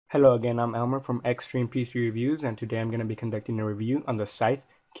Hello again, I'm Elmer from XstreamPCReviews, and today I'm going to be conducting a review on the Scythe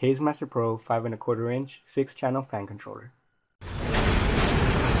Kaze Master Pro 5¼ inch 6-channel fan controller.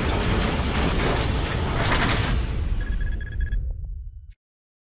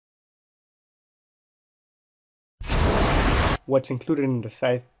 What's included in the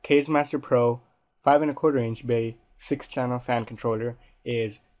Scythe Kaze Master Pro 5¼ inch bay 6-channel fan controller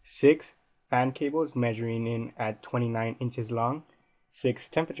is 6 fan cables measuring in at 29 inches long, 6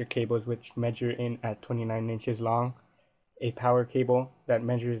 temperature cables which measure in at 29 inches long, a power cable that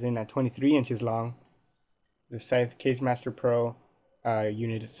measures in at 23 inches long, the Scythe Kaze Master Pro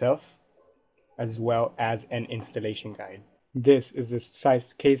unit itself, as well as an installation guide. This is the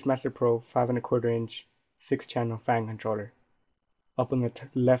Scythe Kaze Master Pro 5¼ inch 6-channel fan controller. Up on the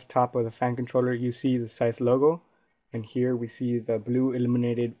left top of the fan controller you see the Scythe logo, and here we see the blue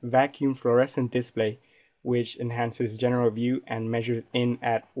illuminated vacuum fluorescent display which enhances general view and measures in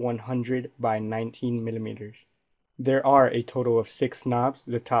at 100 by 19 millimeters. There are a total of 6 knobs.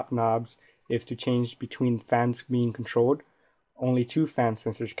 The top knobs is to change between fans being controlled. Only 2 fan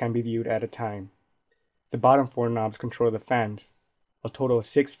sensors can be viewed at a time. The bottom 4 knobs control the fans. A total of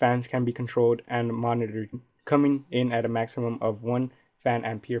 6 fans can be controlled and monitored, coming in at a maximum of 1 fan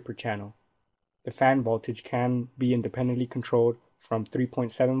ampere per channel. The fan voltage can be independently controlled from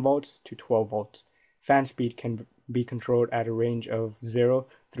 3.7 volts to 12 volts. Fan speed can be controlled at a range of 0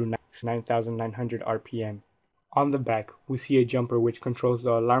 through 9,900 RPM. On the back, we see a jumper which controls the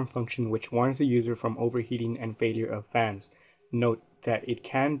alarm function which warns the user from overheating and failure of fans. Note that it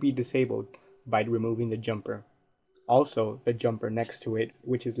can be disabled by removing the jumper. Also, the jumper next to it,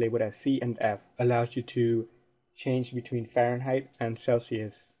 which is labeled as C and F, allows you to change between Fahrenheit and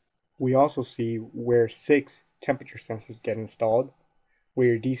Celsius. We also see where 6 temperature sensors get installed, where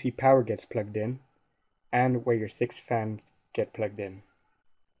your DC power gets plugged in, and where your 6 fans get plugged in.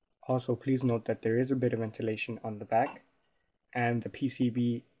 Also, please note that there is a bit of ventilation on the back, and the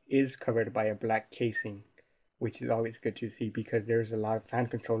PCB is covered by a black casing, which is always good to see because there's a lot of fan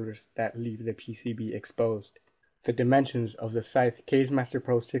controllers that leave the PCB exposed. The dimensions of the Scythe Kaze Master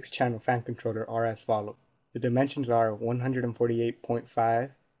Pro 6-channel fan controller are as follows. The dimensions are 148.5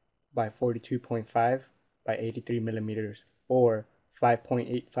 by 42.5 by 83 millimeters, or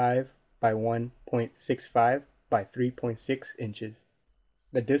 5.85 by 1.65 by 3.6 inches.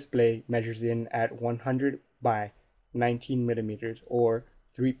 The display measures in at 100 by 19 millimeters, or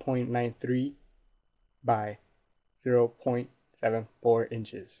 3.93 by 0.74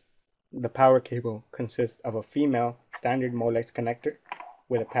 inches. The power cable consists of a female standard Molex connector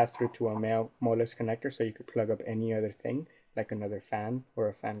with a pass-through to a male Molex connector, so you could plug up any other thing, like another fan or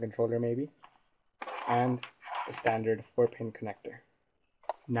a fan controller maybe, and the standard 4-pin connector.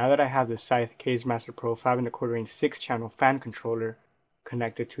 Now that I have the Scythe Kaze Master Pro 5¼ inch 6-channel fan controller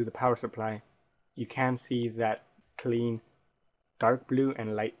connected to the power supply, you can see that clean dark blue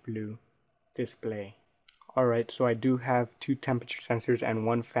and light blue display. Alright, so I do have 2 temperature sensors and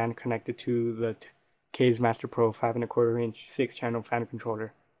 1 fan connected to the Kaze Master Pro 5¼ inch 6-channel fan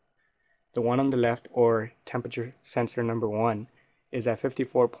controller. The one on the left, or temperature sensor number 1, is at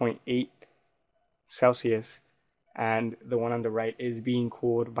 54.8 Celsius, and the one on the right is being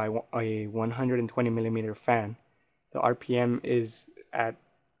cooled by a 120 millimeter fan. The RPM is at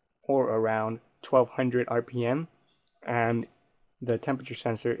or around 1200 RPM, and the temperature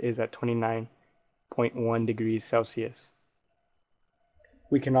sensor is at 29.1 degrees Celsius.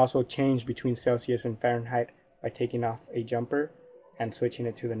 We can also change between Celsius and Fahrenheit by taking off a jumper and switching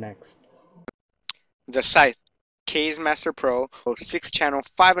it to the next. The Scythe Kaze Master Pro 6-channel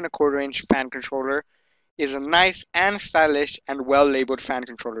 5¼ inch fan controller is a nice and stylish and well-labeled fan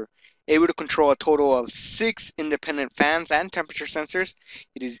controller, able to control a total of 6 independent fans and temperature sensors.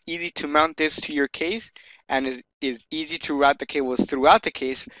 It is easy to mount this to your case, and is easy to route the cables throughout the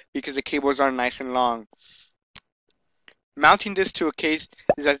case because the cables are nice and long. Mounting this to a case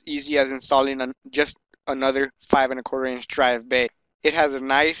is as easy as installing just another 5¼ inch drive bay. It has a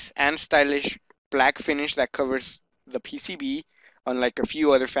nice and stylish black finish that covers the PCB, unlike a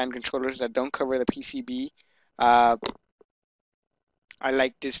few other fan controllers that don't cover the PCB. I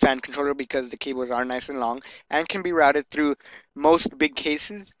like this fan controller because the cables are nice and long and can be routed through most big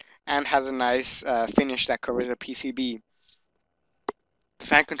cases, and has a nice finish that covers the PCB. The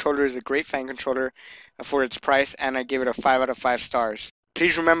fan controller is a great fan controller for its price, and I give it a 5 out of 5 stars.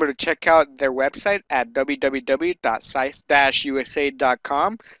 Please remember to check out their website at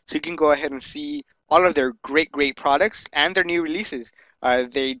www.scythe-usa.com, so you can go ahead and see all of their great products and their new releases.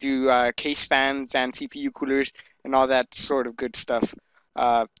 They do case fans and CPU coolers and all that sort of good stuff.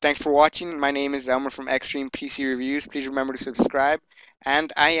 Thanks for watching. My name is Elmer from XstreamPCReviews. Please remember to subscribe,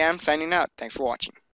 And I am signing out. Thanks for watching.